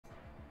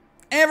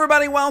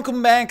Everybody,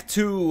 welcome back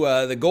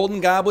to the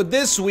Golden Goblet.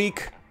 This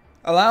week,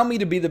 allow me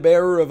to be the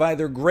bearer of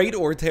either great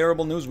or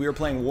terrible news. We are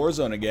playing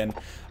Warzone again.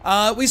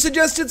 We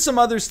suggested some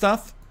other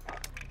stuff,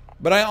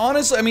 but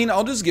I mean,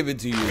 I'll just give it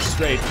to you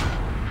straight.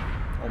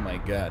 Oh my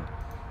god.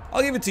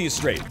 I'll give it to you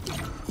straight.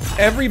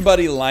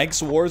 Everybody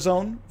likes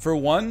Warzone, for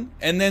one,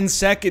 and then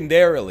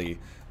secondarily,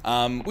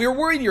 we were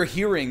worried your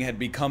hearing had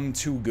become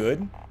too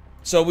good,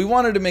 so we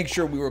wanted to make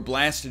sure we were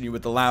blasting you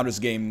with the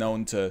loudest game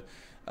known to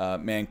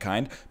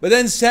mankind. But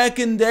then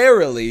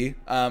secondarily,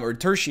 or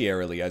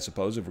tertiarily, I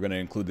suppose, if we're going to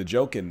include the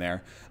joke in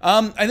there,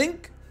 I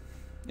think,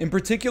 in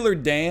particular,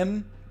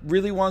 Dan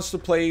really wants to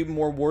play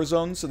more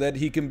Warzone so that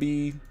he can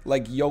be,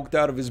 like, yoked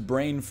out of his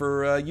brain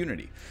for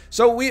Unity.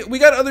 So we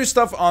got other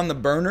stuff on the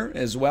burner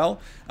as well.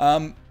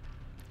 And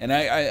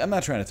I'm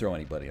not trying to throw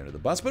anybody under the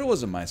bus, but it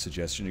wasn't my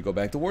suggestion to go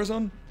back to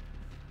Warzone.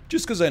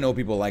 Just because I know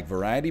people like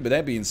variety, but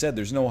that being said,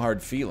 there's no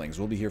hard feelings.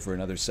 We'll be here for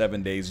another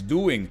 7 days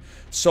doing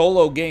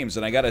solo games,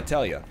 and I gotta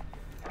tell you,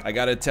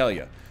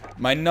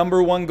 my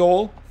 #1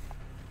 goal,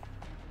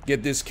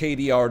 get this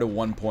KDR to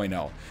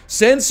 1.0.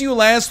 Since you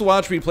last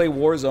watched me play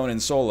Warzone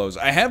in solos,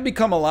 I have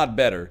become a lot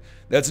better.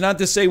 That's not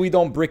to say we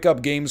don't brick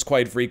up games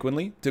quite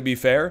frequently, to be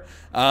fair,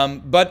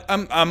 but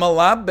I'm a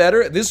lot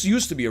better. This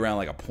used to be around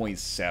like a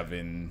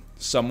 0.7,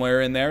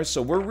 somewhere in there,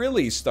 so we're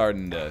really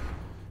starting to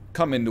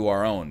come into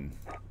our own,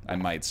 I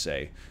might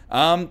say.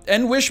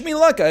 And wish me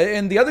luck.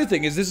 And the other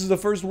thing is, this is the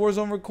first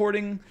Warzone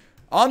recording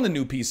on the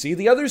new PC.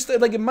 The others,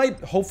 like, it might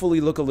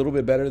hopefully look a little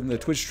bit better than the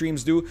Twitch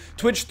streams do.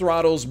 Twitch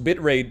throttles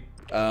bitrate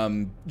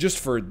just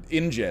for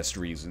ingest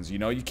reasons, you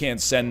know? You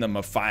can't send them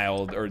a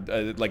file or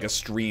like a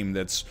stream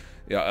that's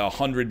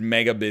 100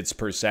 megabits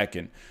per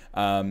second.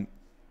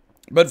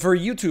 But for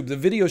YouTube, the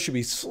video should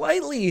be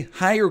slightly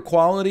higher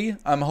quality,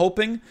 I'm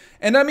hoping,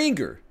 and I'm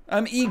eager.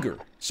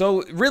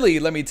 So really,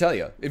 let me tell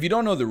you, if you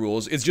don't know the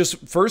rules, it's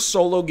just first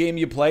solo game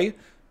you play,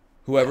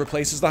 whoever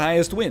places the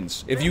highest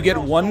wins. If you get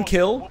 1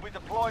 kill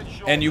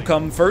and you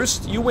come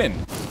first, you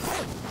win.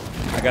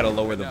 I gotta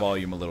lower the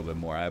volume a little bit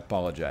more, I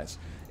apologize.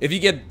 If you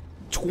get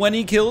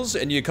 20 kills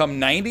and you come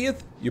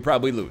 90th, you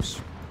probably lose.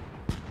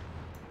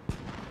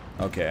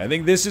 Okay, I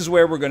think this is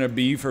where we're gonna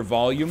be for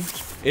volume.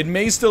 It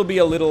may still be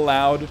a little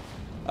loud,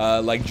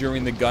 like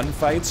during the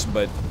gunfights,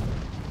 but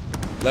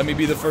let me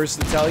be the first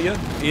to tell you,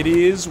 it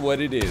is what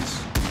it is.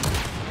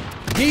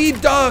 He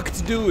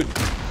ducked, dude!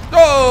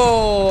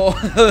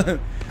 Oh!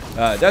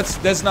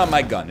 That's not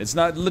my gun. It's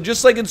not,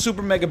 just like in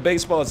Super Mega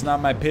Baseball, it's not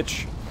my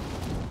pitch.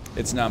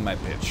 It's not my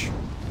pitch.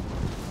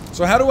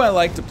 So how do I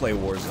like to play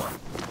Warzone?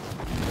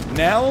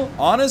 Now,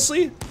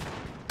 honestly...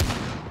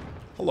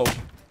 Hello.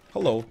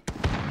 Hello.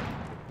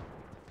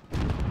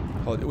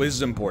 Oh, this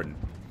is important.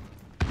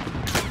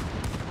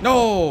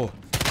 No!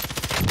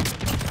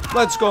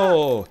 Let's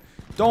go!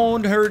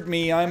 Don't hurt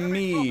me, I'm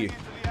me.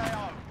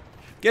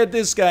 Get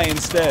this guy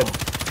instead.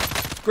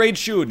 Great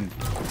shooting.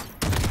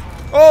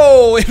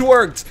 Oh, it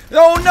worked!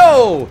 Oh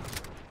no!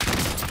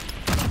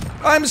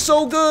 I'm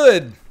so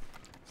good!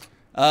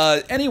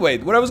 Anyway,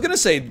 what I was gonna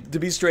say, to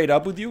be straight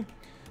up with you,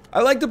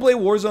 I like to play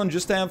Warzone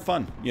just to have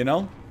fun, you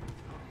know?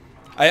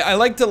 I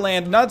like to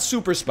land, not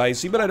super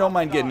spicy, but I don't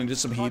mind getting into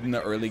some heat in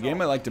the early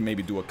game. I like to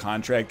maybe do a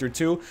contract or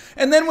two.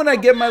 And then when I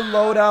get my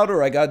loadout,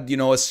 or I got, you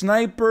know, a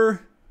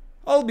sniper,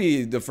 I'll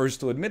be the first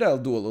to admit I'll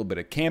do a little bit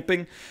of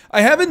camping.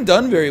 I haven't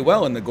done very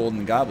well in the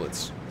Golden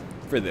Goblets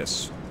for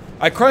this.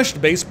 I crushed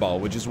baseball,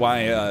 which is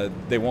why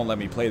they won't let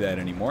me play that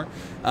anymore.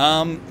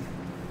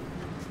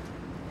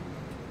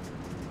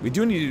 We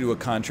do need to do a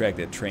contract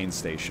at train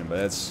station, but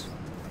that's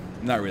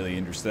not really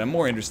interested. I'm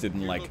more interested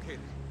in, like,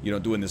 you know,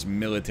 doing this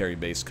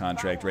military-based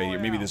contract right here.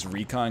 Maybe this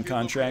recon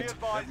contract.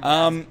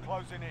 I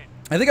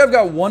think I've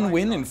got 1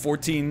 win in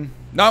 14.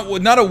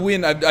 Not a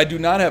win. I do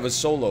not have a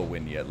solo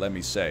win yet, let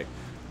me say.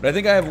 But I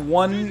think I have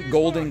 1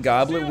 Golden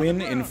Goblet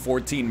win in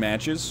 14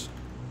 matches.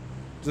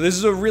 So this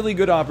is a really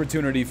good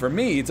opportunity for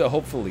me to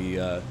hopefully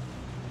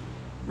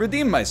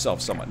redeem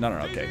myself somewhat. No,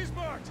 okay.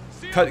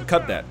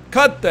 Cut that.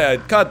 Cut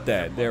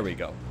that. There we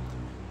go.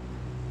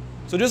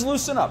 So just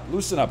loosen up.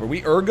 Are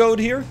we ergoed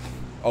here?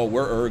 Oh,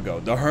 we're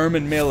ergoed. The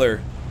Herman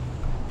Miller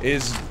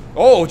is...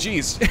 Oh,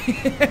 jeez.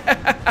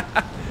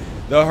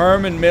 The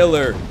Herman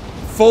Miller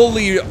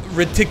fully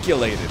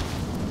reticulated.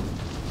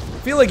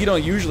 I feel like you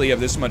don't usually have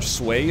this much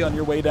sway on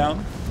your way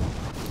down.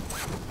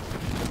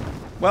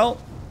 Well,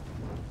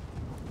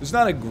 it's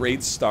not a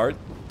great start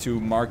to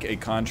mark a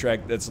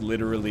contract that's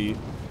literally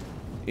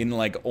in,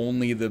 like,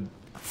 only the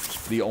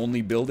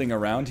only building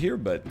around here,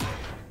 but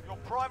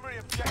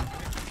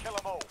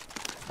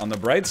on the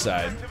bright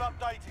side,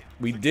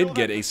 we did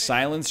get a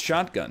silenced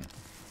shotgun.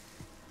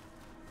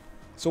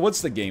 So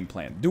what's the game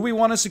plan? Do we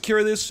want to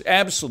secure this?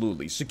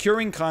 Absolutely.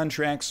 Securing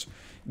contracts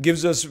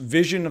gives us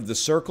vision of the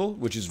circle,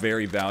 which is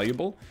very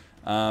valuable,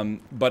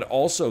 but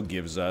also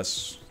gives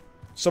us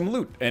some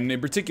loot. And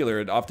in particular,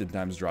 it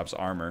oftentimes drops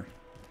armor.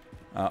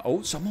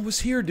 Oh, someone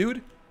was here,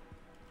 dude.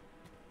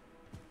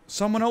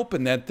 Someone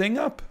opened that thing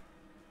up.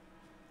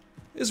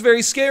 It's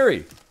very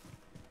scary.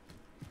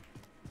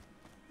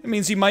 It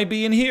means he might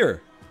be in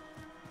here.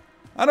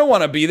 I don't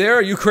want to be there.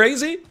 Are you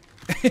crazy?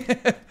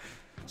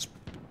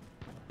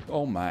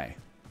 Oh my.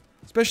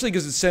 Especially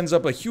because it sends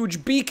up a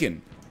huge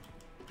beacon.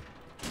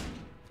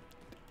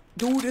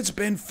 Dude, it's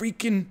been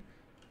freaking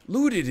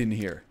looted in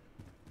here.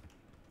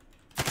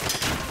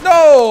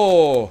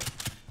 No!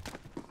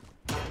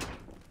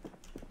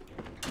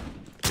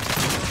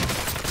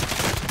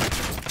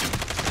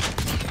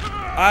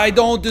 I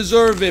don't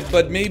deserve it,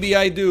 but maybe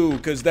I do,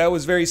 because that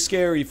was very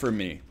scary for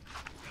me.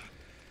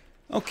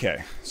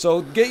 Okay,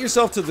 so get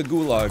yourself to the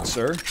gulag,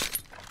 sir.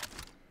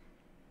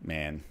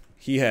 Man,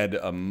 he had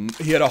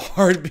a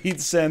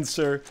heartbeat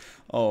sensor.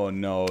 Oh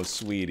no,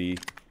 sweetie.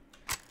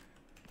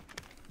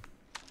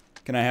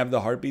 Can I have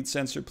the heartbeat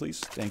sensor, please?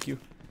 Thank you.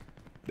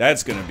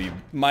 That's gonna be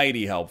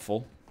mighty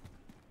helpful.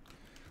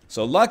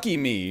 So lucky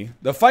me,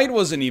 the fight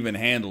wasn't even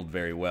handled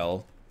very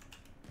well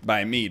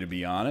by me, to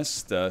be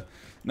honest.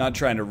 Not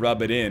trying to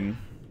rub it in,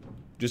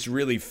 just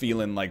really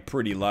feeling like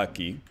pretty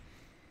lucky.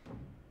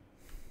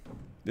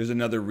 There's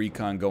another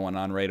recon going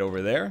on right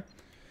over there.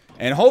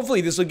 And hopefully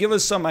this will give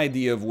us some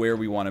idea of where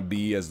we want to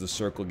be as the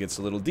circle gets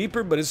a little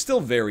deeper, but it's still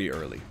very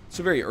early. It's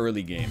a very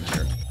early game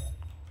here.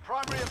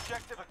 Primary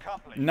objective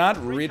accomplished. Not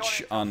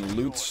rich on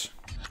loot.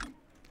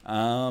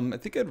 I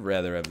think I'd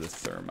rather have the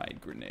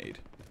thermite grenade.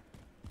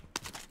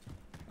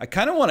 I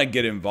kind of want to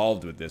get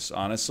involved with this,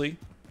 honestly.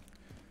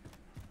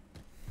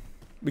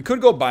 We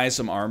could go buy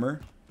some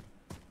armor.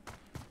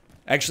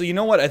 Actually, you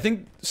know what? I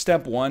think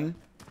step one,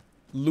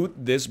 loot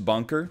this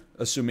bunker,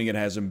 assuming it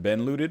hasn't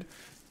been looted.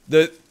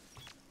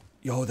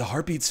 Yo, the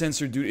heartbeat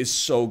sensor, dude, is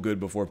so good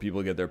before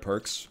people get their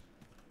perks.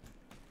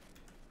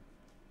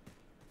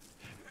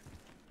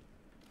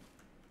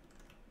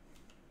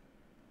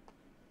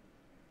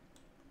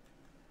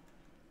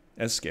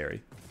 That's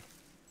scary.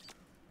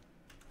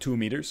 2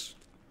 meters.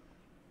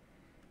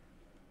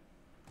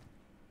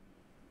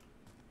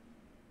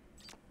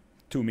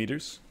 Two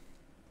meters.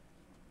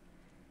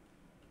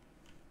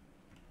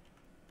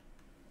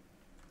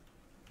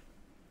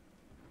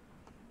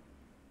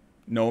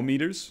 No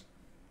meters.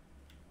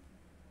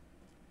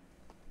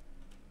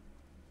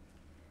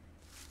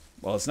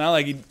 Well, it's not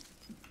like he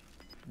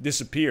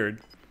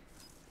disappeared.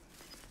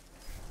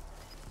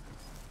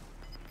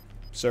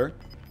 Sir?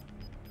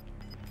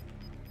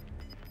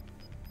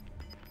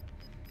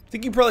 I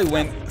think he probably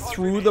went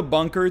through the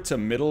bunker to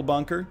middle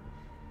bunker.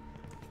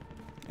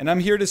 And I'm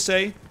here to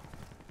say,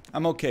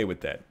 I'm okay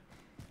with that.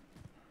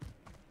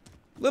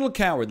 Little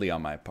cowardly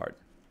on my part.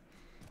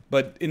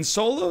 But in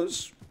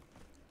solos,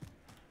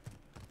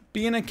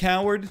 being a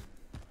coward,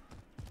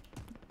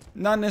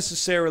 not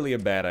necessarily a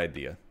bad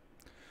idea.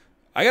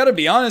 I gotta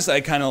be honest, I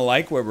kind of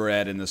like where we're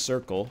at in the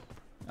circle.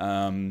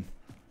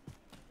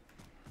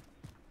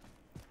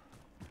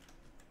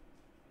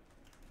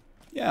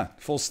 Yeah,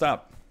 full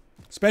stop.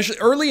 Especially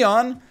early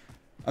on,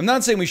 I'm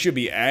not saying we should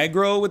be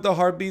aggro with the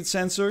heartbeat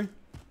sensor,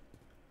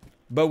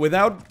 but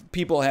without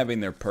people having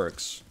their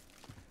perks,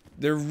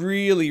 there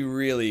really,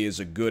 really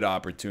is a good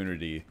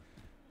opportunity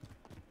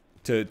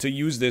to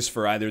use this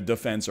for either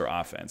defense or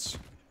offense.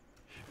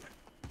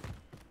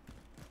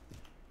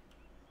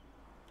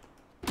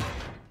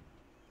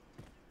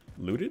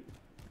 Looted?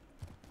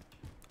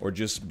 Or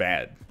just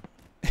bad?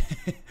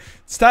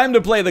 It's time to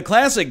play the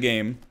classic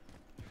game.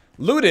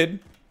 Looted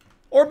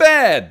or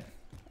bad?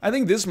 I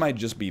think this might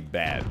just be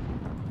bad.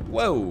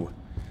 Whoa.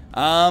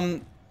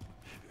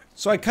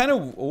 So I kind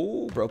of...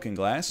 Oh, broken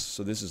glass.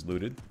 So this is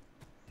looted.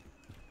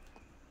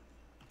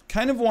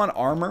 Kind of want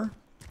armor,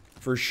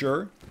 for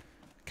sure.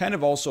 Kind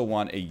of also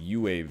want a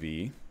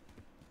UAV.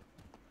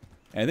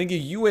 And I think a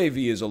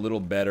UAV is a little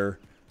better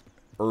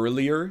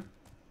earlier.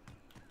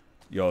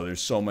 Yo,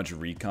 there's so much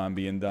recon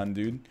being done,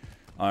 dude.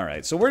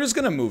 Alright, so we're just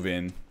gonna move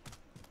in.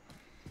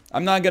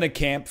 I'm not gonna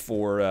camp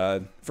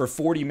for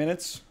 40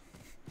 minutes.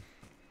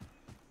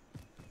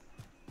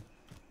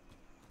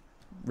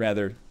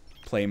 Rather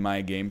play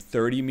my game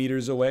 30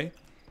 meters away.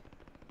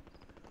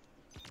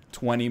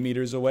 20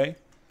 meters away.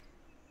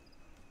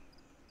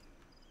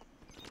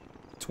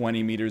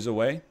 20 meters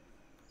away.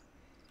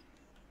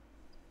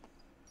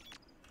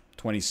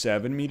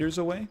 27 meters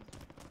away.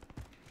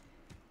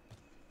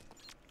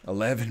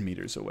 11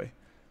 meters away.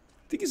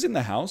 I think he's in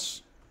the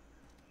house.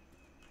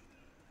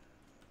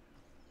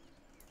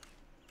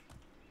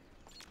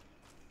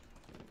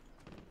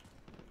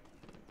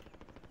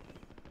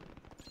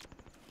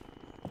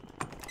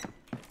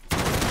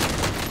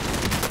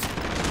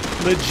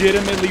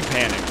 Legitimately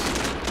panicked.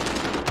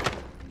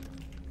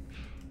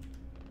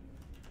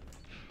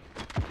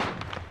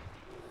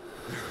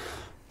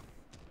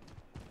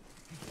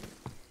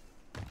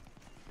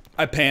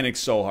 I panicked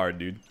so hard,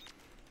 dude.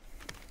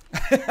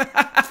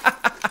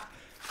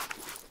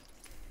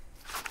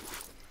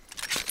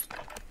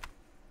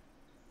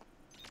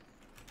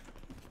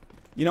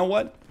 You know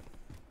what?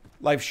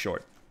 Life's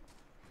short.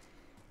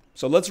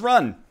 So let's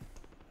run.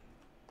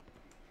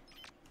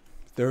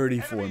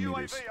 34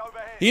 meters.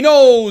 He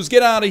knows!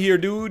 Get out of here,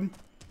 dude!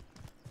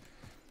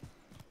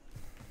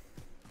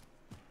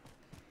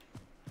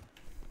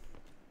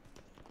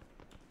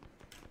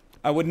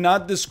 I would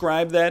not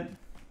describe that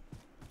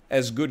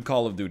as good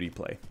Call of Duty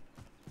play.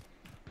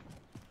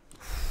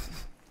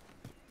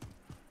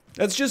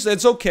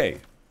 It's okay.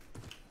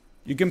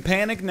 You can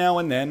panic now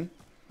and then.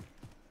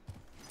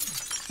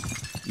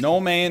 No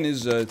man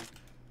is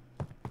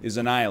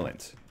an island.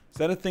 Is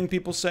that a thing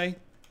people say?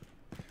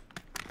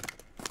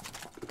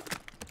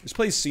 This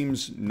place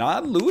seems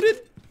not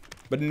looted,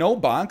 but no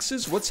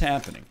boxes? What's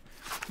happening?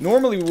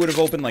 Normally we would have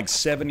opened like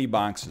 70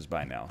 boxes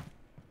by now.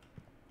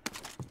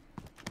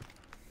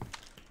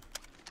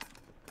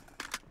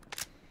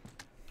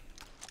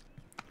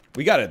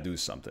 We gotta do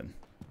something.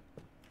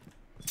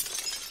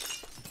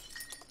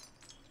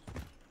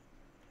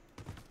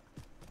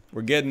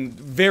 We're getting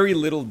very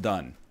little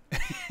done.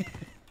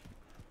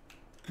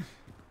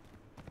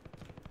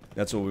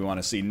 That's what we want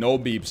to see. No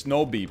beeps,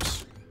 no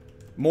beeps.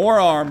 More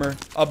armor,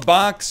 a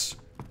box.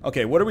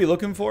 Okay, what are we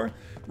looking for?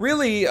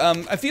 Really,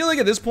 I feel like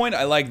at this point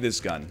I like this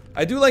gun.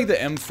 I do like the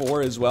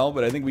M4 as well,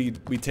 but I think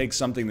we take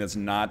something that's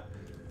not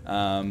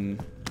an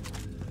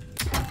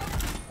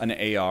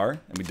AR,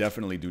 and we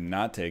definitely do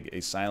not take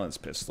a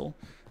silenced pistol.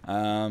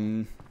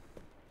 And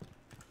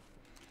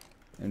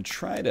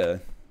try to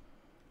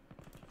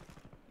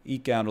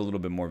eke out a little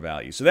bit more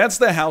value. So that's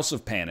the House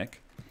of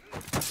Panic,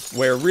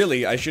 where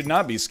really I should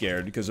not be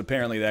scared because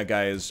apparently that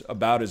guy is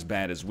about as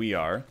bad as we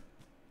are.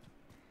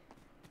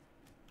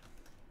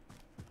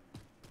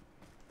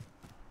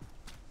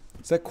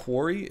 Is that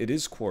quarry? It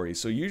is quarry.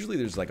 So usually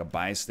there's like a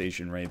buy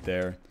station right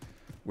there.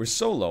 We're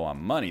so low on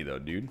money though,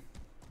 dude.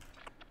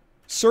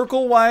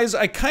 Circle-wise,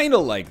 I kind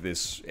of like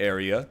this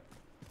area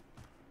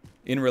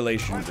in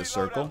relation to the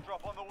circle.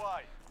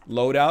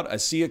 Loadout, I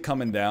see it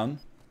coming down.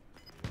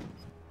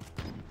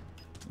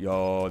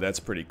 Yo, that's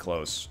pretty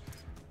close.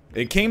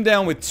 It came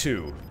down with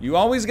 2. You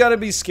always gotta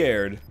be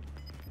scared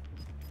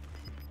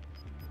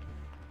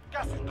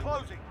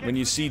when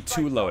you see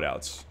 2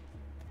 loadouts.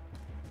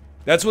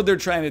 That's what they're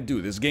trying to do.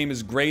 This game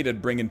is great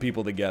at bringing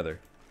people together.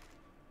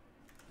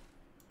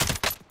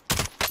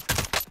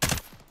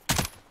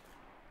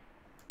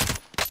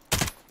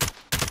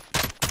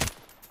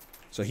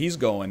 So he's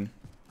going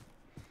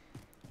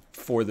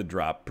for the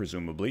drop,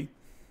 presumably.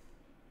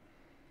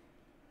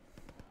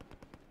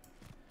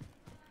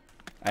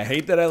 I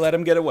hate that I let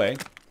him get away.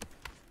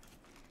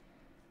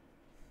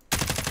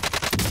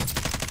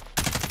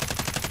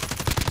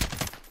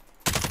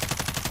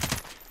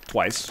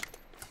 Twice.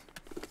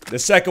 The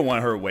second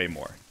one hurt way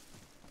more.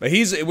 But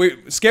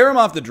we scare him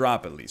off the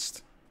drop at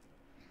least.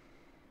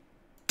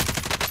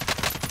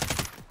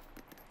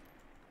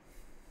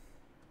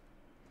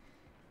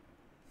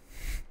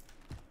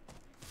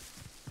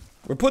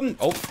 We're putting...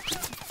 Oh.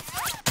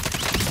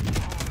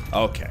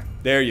 Okay.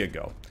 There you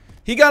go.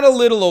 He got a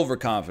little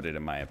overconfident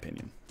in my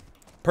opinion.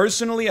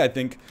 Personally, I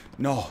think...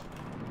 No.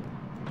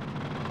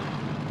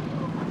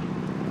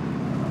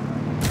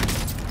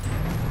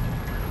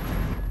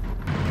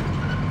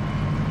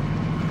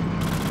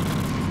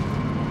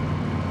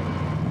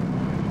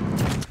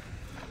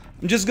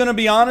 I'm just gonna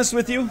be honest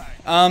with you.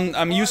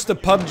 I'm used to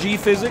PUBG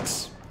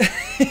physics.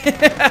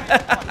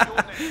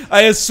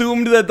 I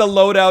assumed that the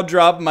loadout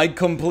drop might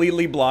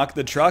completely block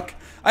the truck.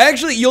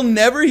 You'll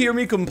never hear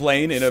me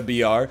complain in a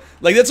BR.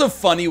 Like, that's a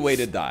funny way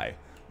to die.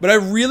 But I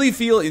really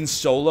feel in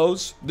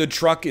solos, the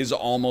truck is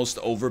almost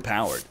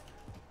overpowered.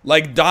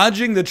 Like,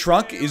 dodging the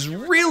truck is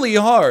really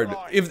hard.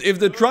 If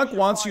the truck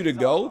wants you to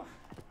go,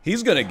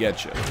 he's gonna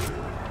get you.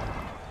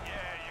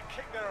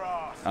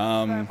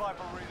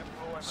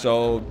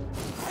 So...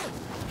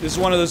 This is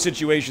one of those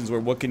situations where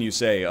what can you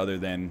say other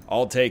than,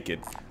 I'll take it.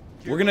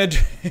 We're gonna...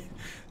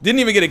 Didn't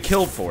even get a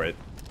kill for it.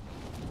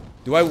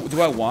 Do I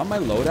want my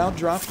loadout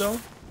drop, though?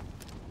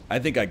 I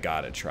think I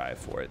gotta try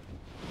for it.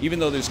 Even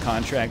though there's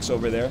contracts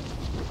over there.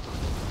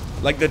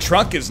 Like, the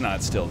truck is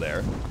not still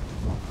there.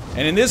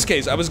 And in this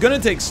case, I was gonna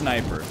take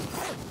sniper.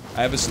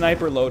 I have a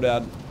sniper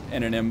loadout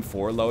and an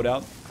M4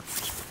 loadout.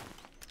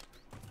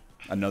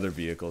 Another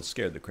vehicle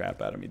scared the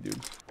crap out of me, dude.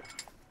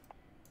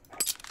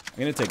 I'm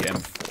gonna take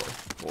M4.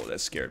 Whoa,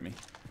 that scared me.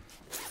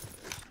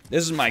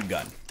 This is my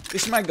gun.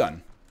 This is my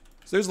gun.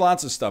 So there's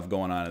lots of stuff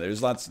going on.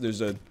 There's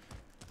a...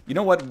 You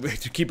know what?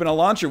 Keeping a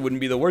launcher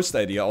wouldn't be the worst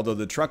idea, although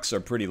the trucks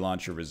are pretty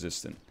launcher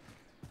resistant.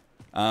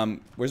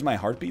 Where's my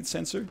heartbeat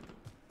sensor?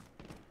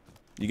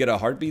 You get a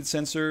heartbeat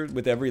sensor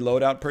with every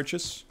loadout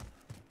purchase?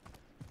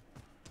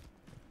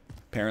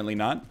 Apparently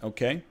not.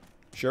 Okay.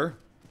 Sure.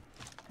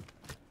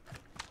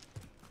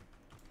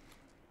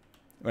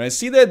 When I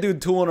see that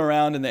dude tooling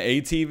around in the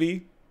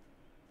ATV...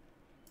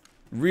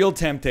 Real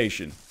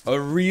temptation. A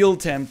real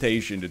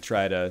temptation to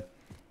try to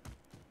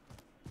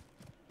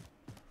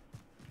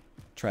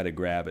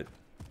grab it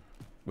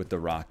with the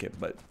rocket,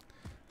 but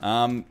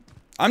I'm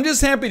just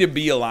happy to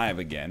be alive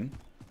again.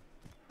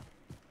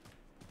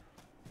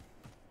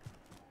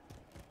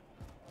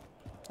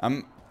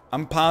 I'm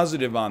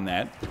positive on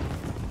that.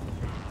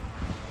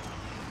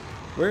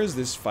 Where is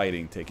this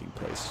fighting taking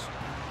place?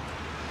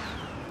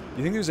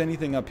 You think there's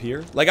anything up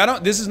here?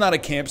 Like, this is not a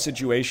camp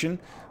situation.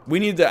 We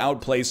need to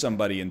outplay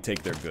somebody and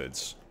take their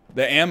goods.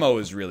 The ammo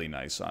is really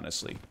nice,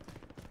 honestly.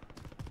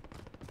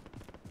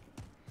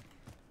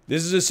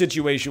 This is a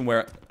situation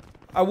where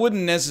I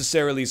wouldn't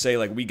necessarily say,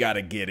 like, we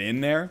gotta get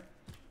in there.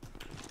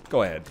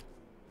 Go ahead.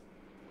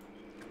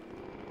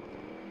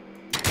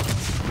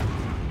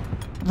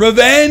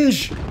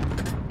 Revenge!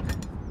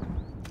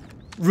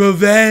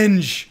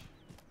 Revenge!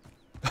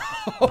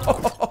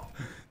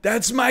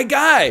 That's my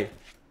guy!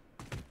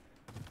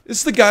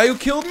 It's the guy who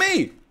killed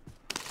me!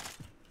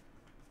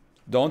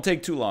 Don't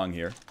take too long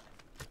here.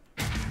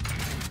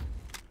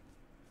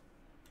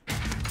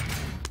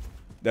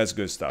 That's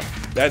good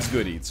stuff. That's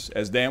good eats.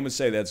 As Dan would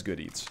say, that's good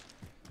eats.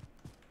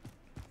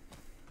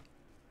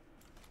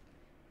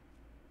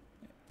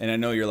 And I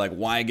know you're like,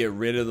 why get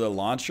rid of the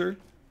launcher?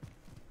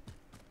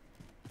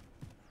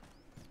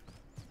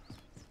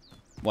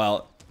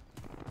 Well,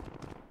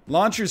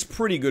 launcher's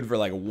pretty good for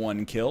like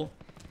 1 kill.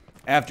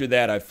 After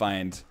that, I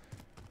find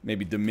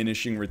maybe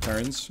diminishing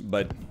returns,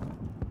 but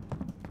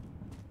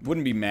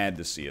wouldn't be mad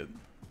to see it.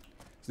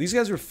 So these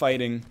guys are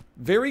fighting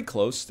very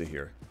close to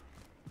here.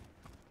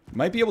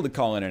 Might be able to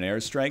call in an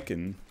airstrike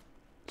and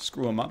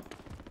screw them up.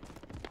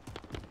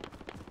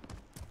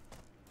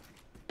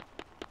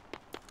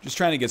 Just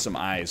trying to get some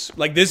eyes.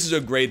 Like, this is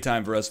a great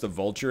time for us to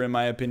vulture, in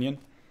my opinion.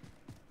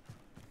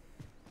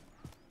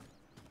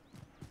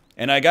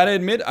 And I gotta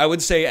admit, I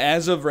would say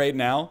as of right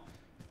now,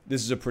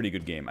 this is a pretty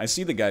good game. I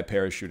see the guy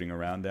parachuting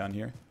around down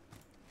here.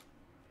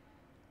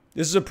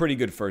 This is a pretty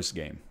good first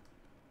game.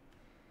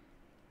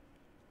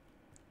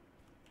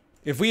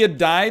 If we had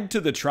died to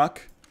the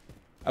truck,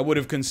 I would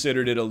have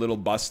considered it a little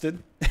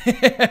busted.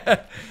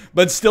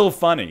 But still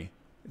funny.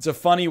 It's a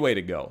funny way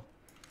to go.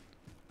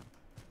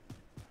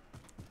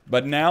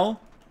 But now,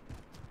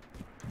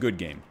 good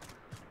game.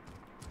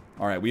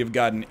 Alright, we have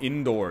gotten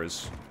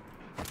indoors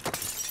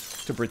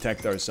to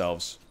protect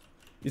ourselves.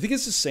 You think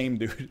it's the same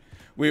dude?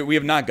 We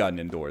have not gotten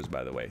indoors,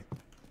 by the way.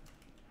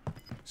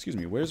 Excuse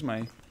me, where's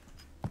my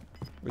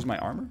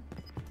armor?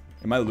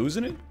 Am I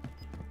losing it?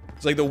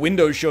 It's like the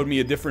window showed me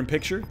a different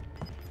picture.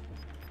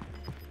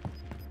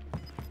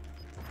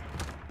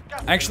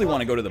 I actually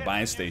want to go to the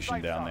buy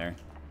station down there.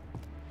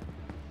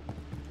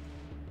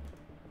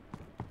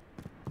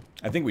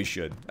 I think we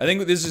should. I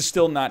think this is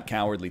still not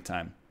cowardly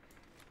time.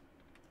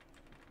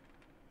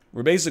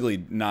 We're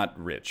basically not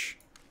rich.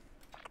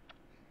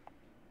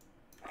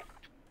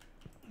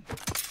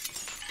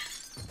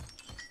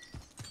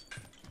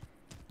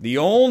 The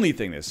only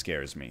thing that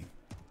scares me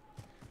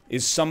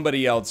is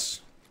somebody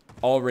else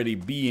already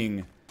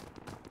being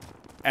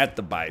at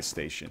the buy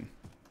station.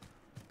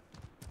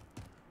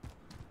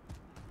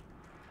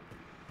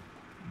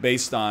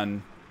 Based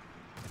on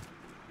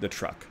the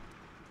truck.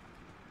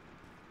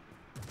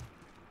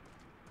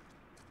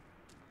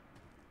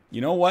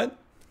 You know what?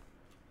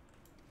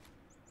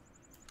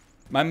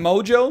 My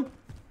mojo?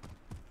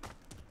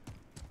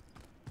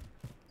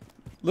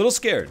 Little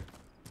scared.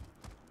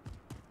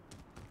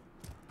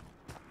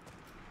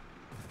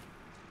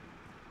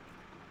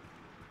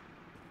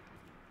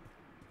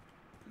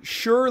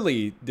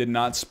 Surely did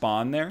not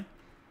spawn there.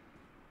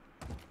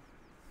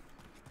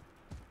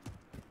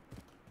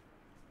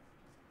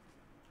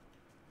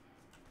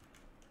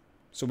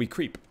 So we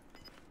creep.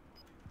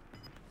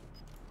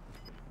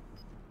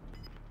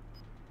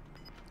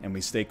 And we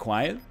stay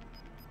quiet.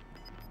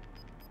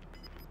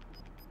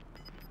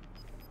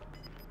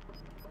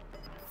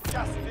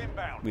 Gas is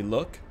inbound. We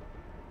look.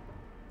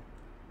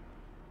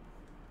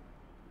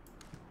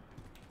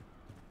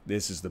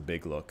 This is the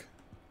big look.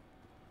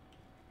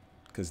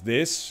 Because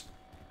this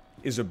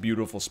is a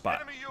beautiful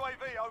spot. Enemy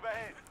UAV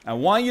overhead. I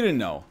want you to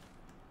know.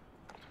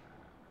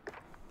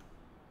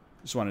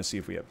 Just want to see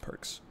if we have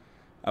perks.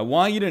 I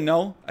want you to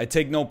know, I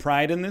take no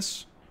pride in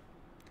this.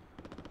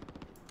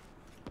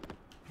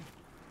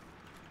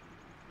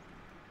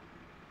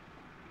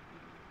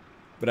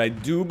 But I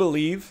do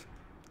believe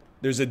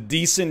there's a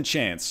decent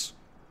chance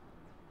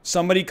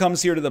somebody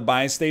comes here to the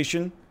buy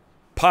station,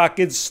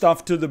 pockets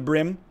stuff to the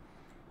brim,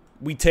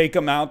 we take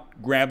them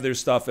out, grab their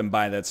stuff, and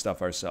buy that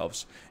stuff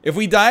ourselves. If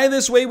we die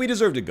this way, we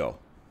deserve to go.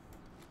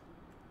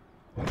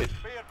 Be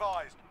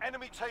advised,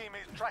 enemy team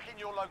is tracking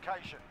your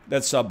location.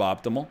 That's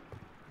suboptimal.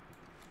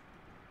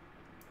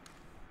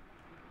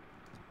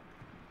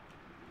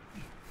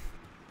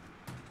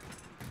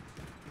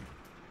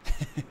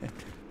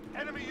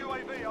 Enemy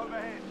UAV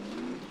overhead.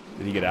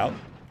 Did he get out?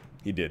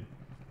 He did.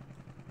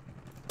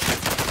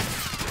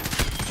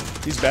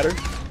 He's better.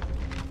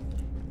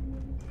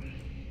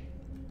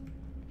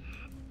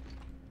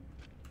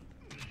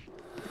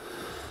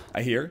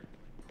 I hear.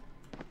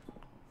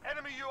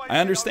 Enemy UAV I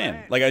understand.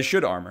 overhead. Like, I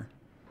should armor.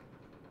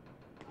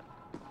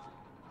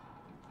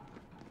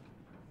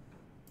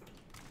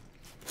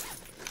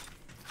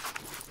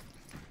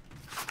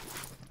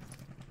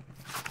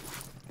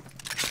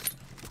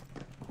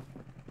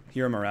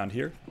 Hear him around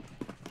here.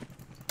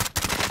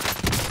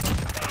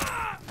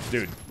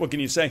 Dude, what can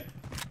you say?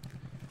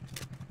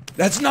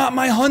 That's not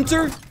my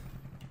hunter!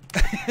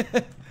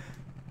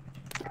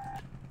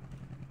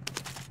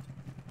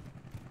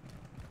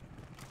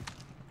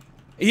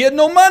 He had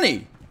no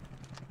money!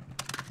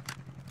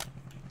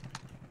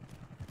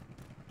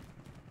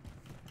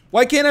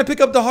 Why can't I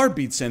pick up the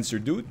heartbeat sensor,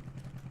 dude?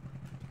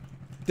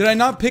 Did I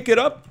not pick it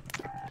up?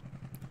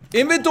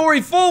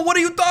 Inventory full? What are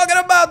you talking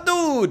about,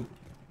 dude?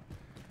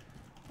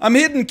 I'm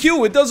hitting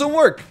Q. It doesn't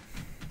work.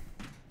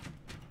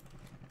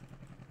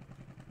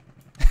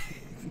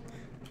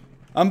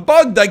 I'm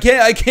bugged. I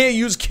can't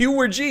use Q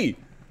or G.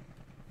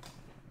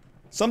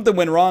 Something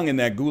went wrong in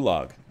that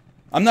gulag.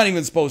 I'm not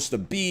even supposed to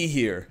be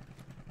here.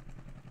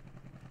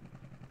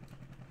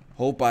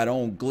 Hope I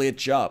don't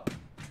glitch up.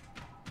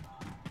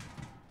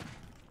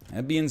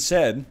 That being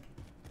said,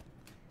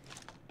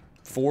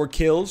 4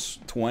 kills,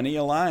 20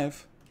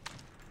 alive.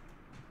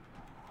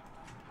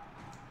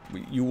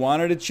 You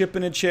wanted a chip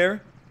in a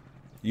chair?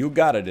 You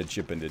got it, a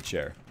chip in a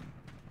chair.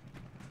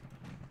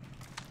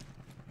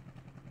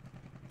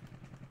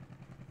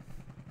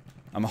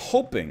 I'm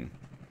hoping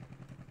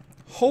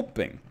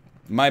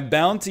my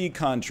bounty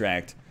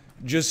contract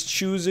just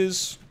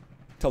chooses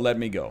to let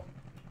me go.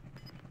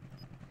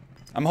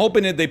 I'm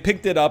hoping that they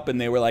picked it up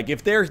and they were like,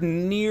 if they're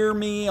near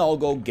me, I'll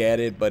go get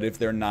it, but if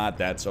they're not,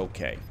 that's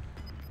okay.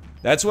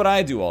 That's what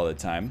I do all the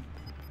time.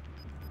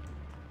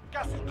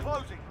 Gas is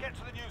closing. Get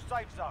to the new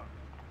safe zone.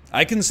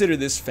 I consider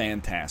this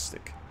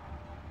fantastic.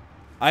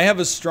 I have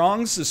a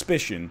strong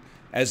suspicion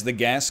as the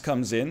gas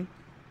comes in,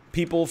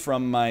 people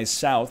from my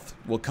south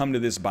will come to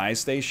this buy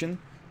station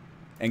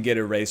and get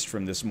erased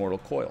from this mortal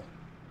coil.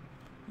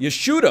 You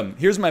shoot them.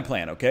 Here's my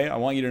plan, okay? I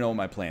want you to know what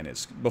my plan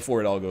is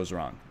before it all goes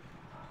wrong.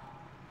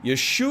 You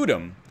shoot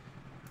them.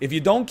 If you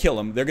don't kill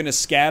them, they're going to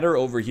scatter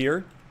over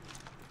here.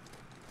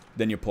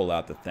 Then you pull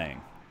out the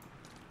thing.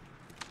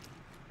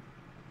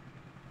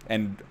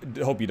 And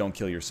hope you don't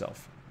kill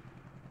yourself.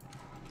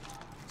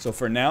 So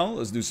for now,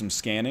 let's do some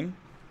scanning.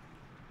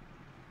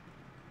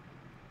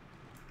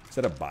 Is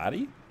that a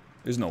body?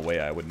 There's no way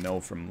I would know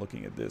from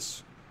looking at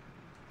this.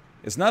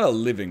 It's not a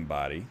living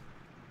body.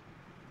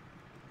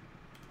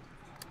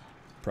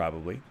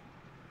 Probably.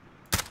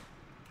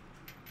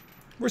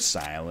 We're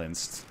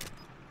silenced.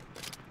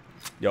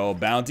 Yo,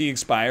 bounty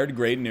expired.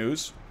 Great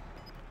news.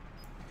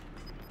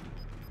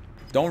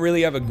 Don't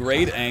really have a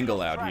great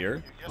angle out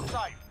here.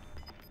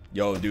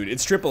 Yo, dude,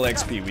 it's triple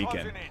XP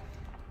weekend.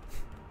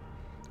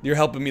 You're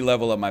helping me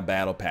level up my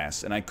battle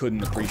pass, and I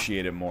couldn't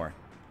appreciate it more.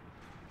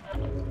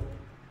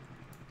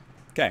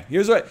 Okay,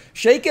 here's what...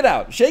 Shake it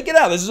out. Shake it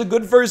out. This is a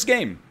good first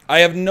game. I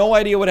have no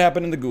idea what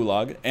happened in the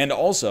gulag. And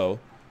also...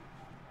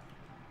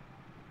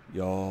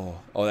 Yo.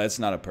 Oh, that's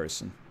not a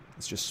person.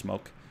 It's just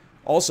smoke.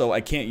 Also,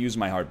 I can't use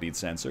my heartbeat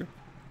sensor.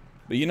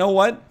 But you know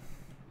what?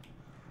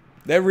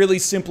 That really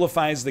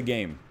simplifies the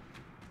game.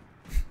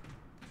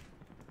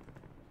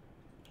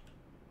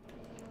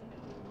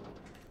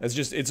 That's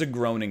just... It's a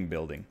groaning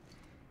building.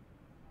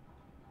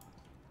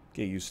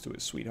 Get used to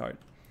it, sweetheart.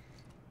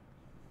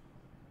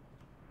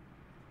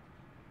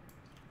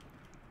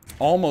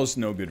 Almost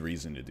no good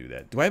reason to do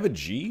that. Do I have a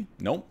G?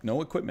 Nope,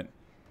 no equipment.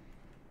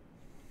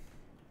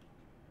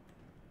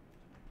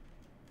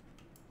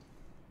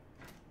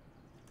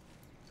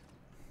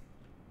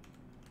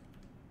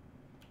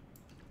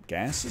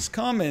 Gas is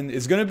coming.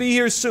 It's gonna be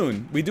here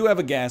soon. We do have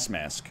a gas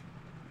mask.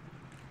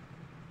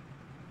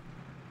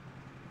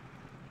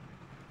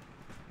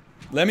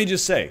 Let me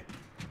just say,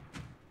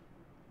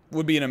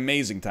 would be an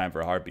amazing time for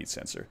a heartbeat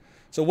sensor.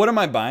 So what am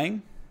I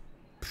buying?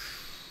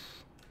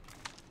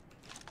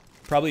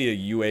 Probably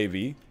a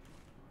UAV.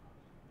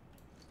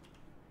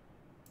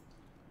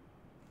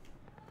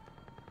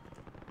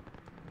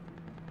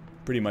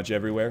 Pretty much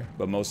everywhere,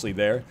 but mostly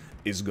there,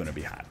 is gonna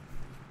be hot.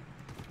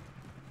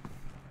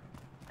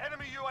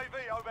 Enemy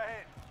UAV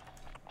overhead.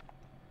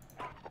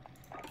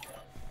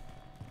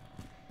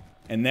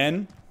 And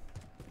then,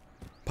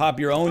 pop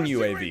your own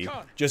UAV,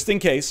 just in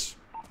case.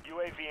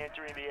 UAV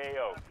entering the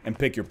AO. And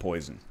pick your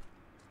poison.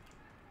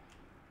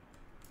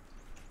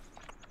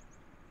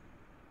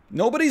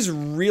 Nobody's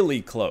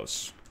really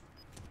close.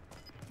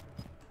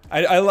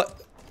 I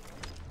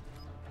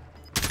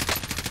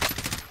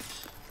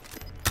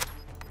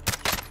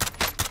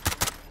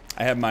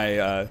have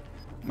my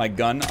my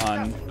gun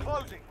on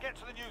Get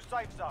to the new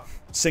safe zone.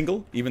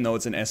 single, even though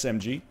it's an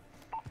SMG.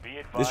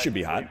 This should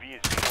be hot.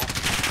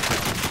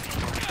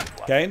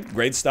 Okay,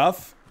 great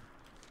stuff.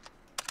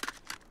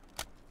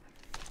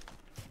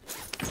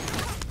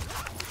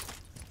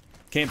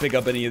 Can't pick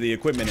up any of the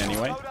equipment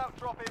anyway.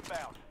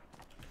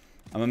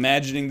 I'm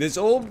imagining this.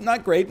 Oh,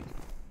 not great.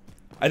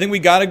 I think we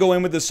gotta go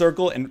in with the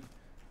circle and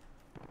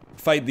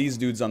fight these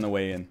dudes on the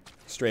way in.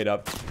 Straight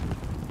up.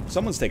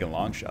 Someone's taking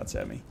long shots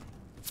at me.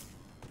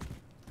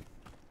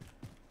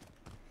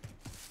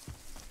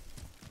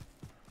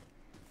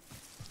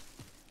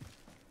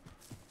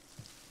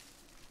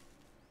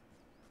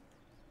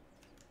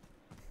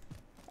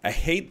 I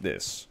hate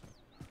this.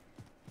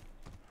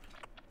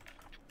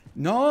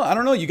 No, I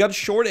don't know. You got a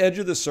short edge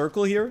of the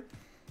circle here.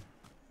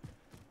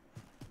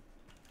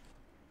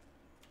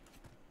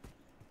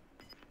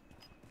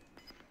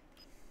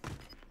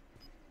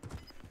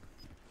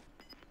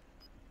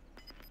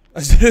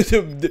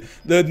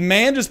 The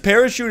man just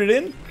parachuted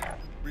in?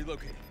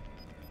 Relocating.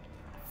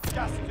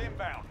 Gas is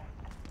inbound.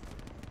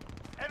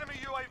 Enemy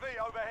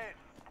UAV overhead.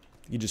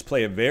 You just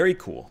play it very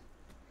cool.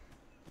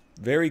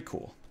 Very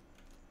cool.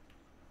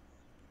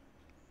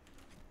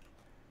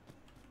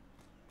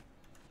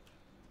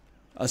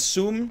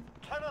 assume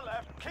Turn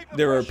left, keep the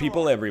there are pressure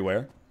people on.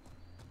 everywhere,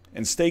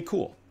 and stay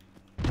cool.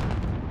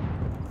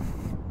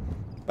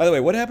 By the way,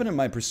 what happened to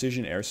my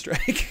precision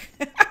airstrike?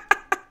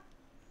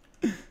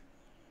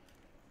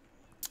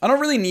 I don't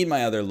really need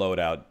my other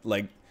loadout.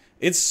 Like,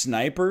 it's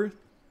sniper.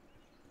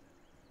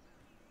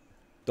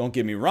 Don't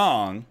get me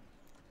wrong.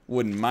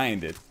 Wouldn't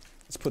mind it.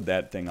 Let's put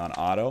that thing on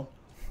auto.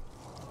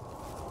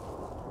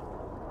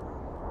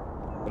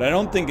 But I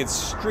don't think it's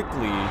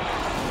strictly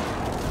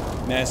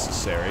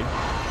necessary.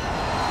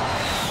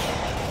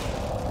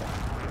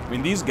 I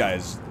mean, these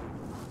guys...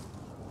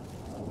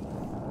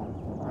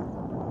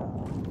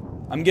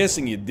 I'm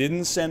guessing you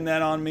didn't send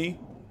that on me.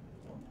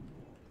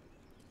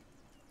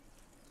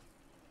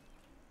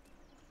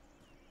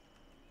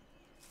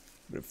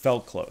 But it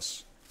felt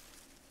close.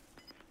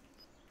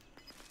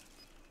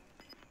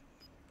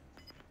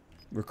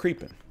 We're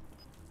creeping.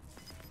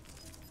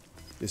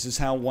 This is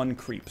how one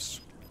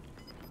creeps.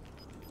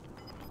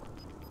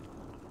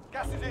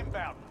 Gas is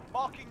inbound.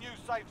 Marking new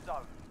safe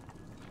zone.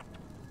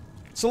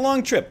 It's a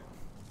long trip.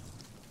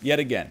 Yet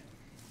again.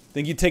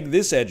 Think you take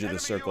this edge of the Enemy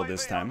circle UAV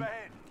this time. overhead.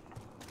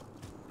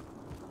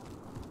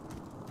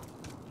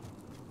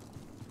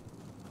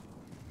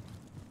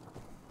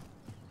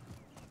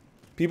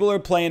 People are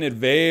playing it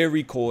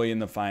very coy in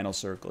the final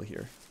circle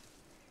here.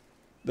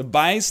 The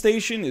buy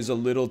station is a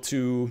little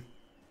too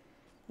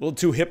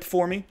hip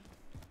for me.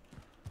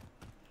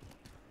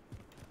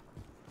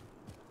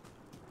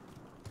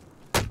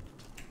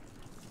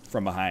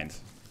 From behind.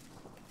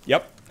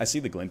 Yep, I see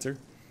the glinter.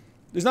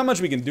 There's not much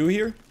we can do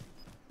here.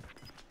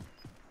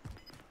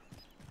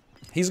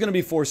 He's going to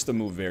be forced to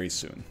move very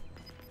soon.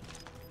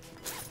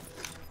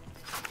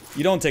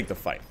 You don't take the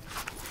fight.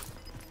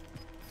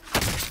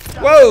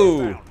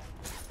 Whoa!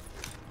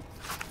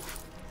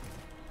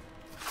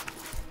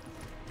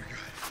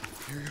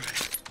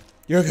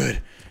 You're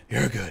good.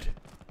 You're good.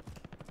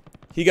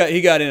 He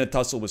got in a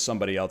tussle with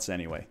somebody else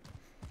anyway.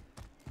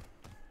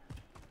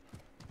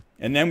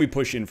 And then we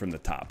push in from the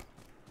top.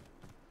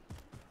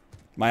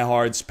 My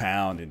heart's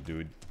pounding,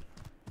 dude.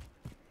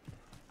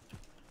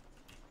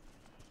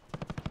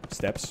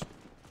 Steps.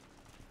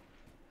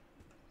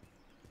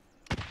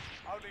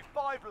 Only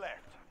 5 left.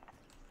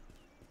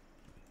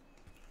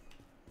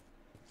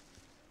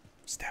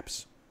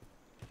 Steps.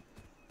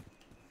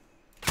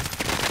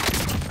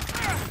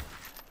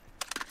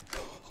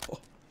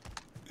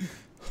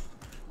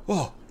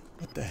 Whoa,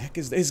 what the heck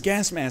is this? His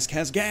gas mask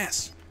has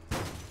gas.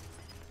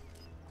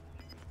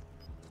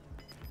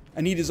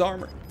 I need his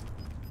armor.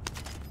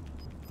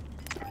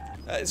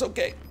 It's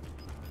okay.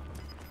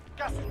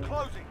 Gas is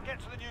closing. Get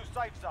to the new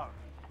safe zone.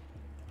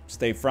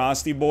 Stay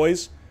frosty,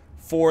 boys.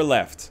 4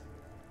 left.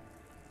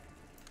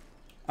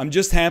 I'm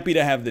just happy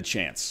to have the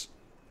chance.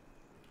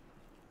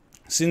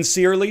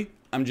 Sincerely,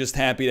 I'm just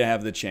happy to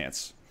have the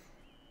chance.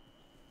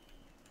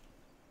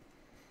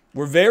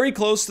 We're very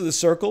close to the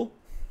circle,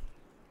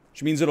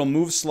 which means it'll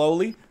move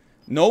slowly.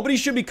 Nobody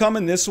should be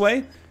coming this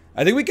way.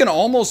 I think we can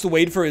almost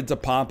wait for it to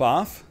pop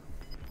off.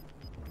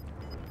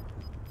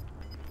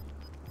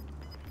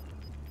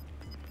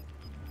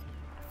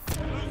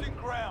 Losing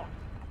ground.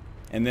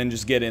 And then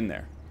just get in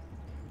there.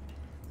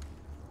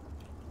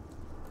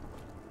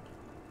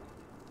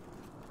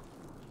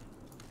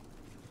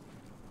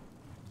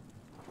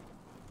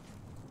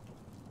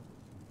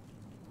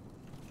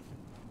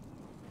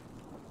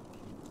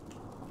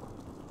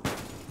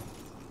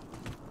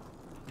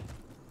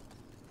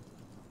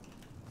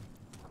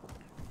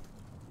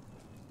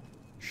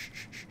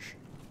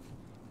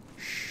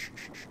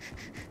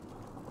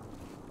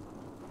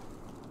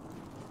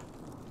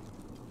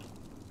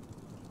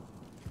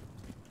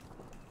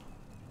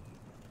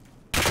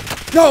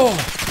 No!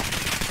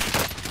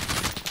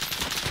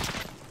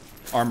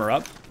 Armor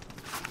up.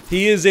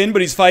 He is in,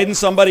 but he's fighting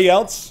somebody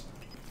else.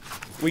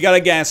 We got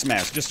a gas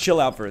mask. Just chill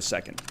out for a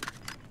second.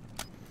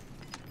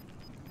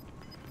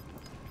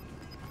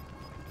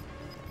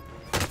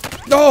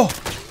 No!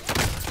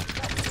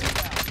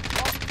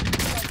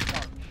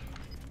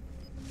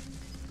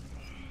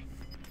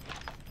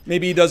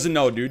 Maybe he doesn't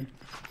know, dude.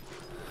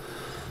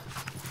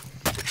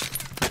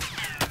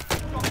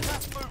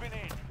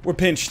 We're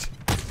pinched.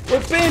 We're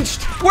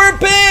pinched! We're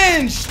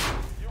pinched!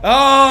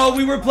 Oh,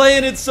 we were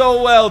playing it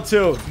so well,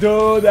 too.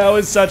 Dude, that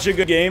was such a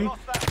good game.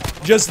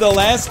 Just the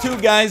last 2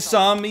 guys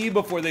saw me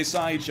before they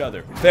saw each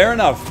other. Fair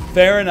enough.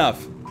 Fair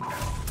enough.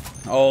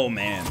 Oh,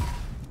 man.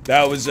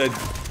 That was a...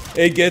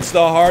 It gets the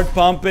heart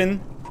pumping.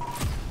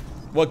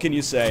 What can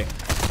you say?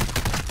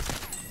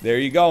 There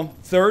you go.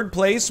 3rd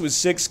place with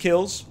 6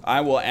 kills.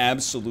 I will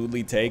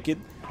absolutely take it.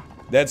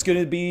 That's going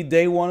to be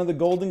day 1 of the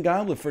Golden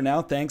Goblet for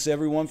now. Thanks,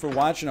 everyone, for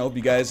watching. I hope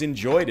you guys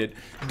enjoyed it.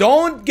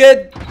 Don't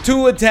get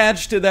too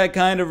attached to that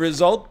kind of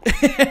result.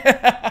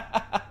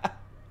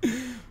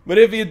 But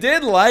if you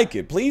did like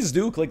it, please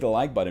do click the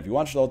like button. If you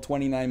watched all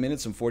 29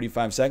 minutes and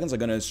 45 seconds, I'm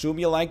going to assume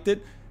you liked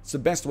it. It's the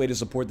best way to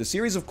support the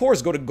series. Of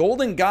course, go to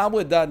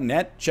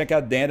goldengoblet.net. Check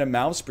out Dan and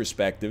MALF's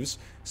perspectives.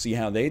 See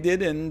how they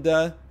did.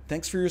 And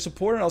thanks for your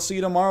support, and I'll see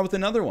you tomorrow with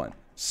another one.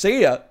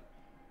 See ya.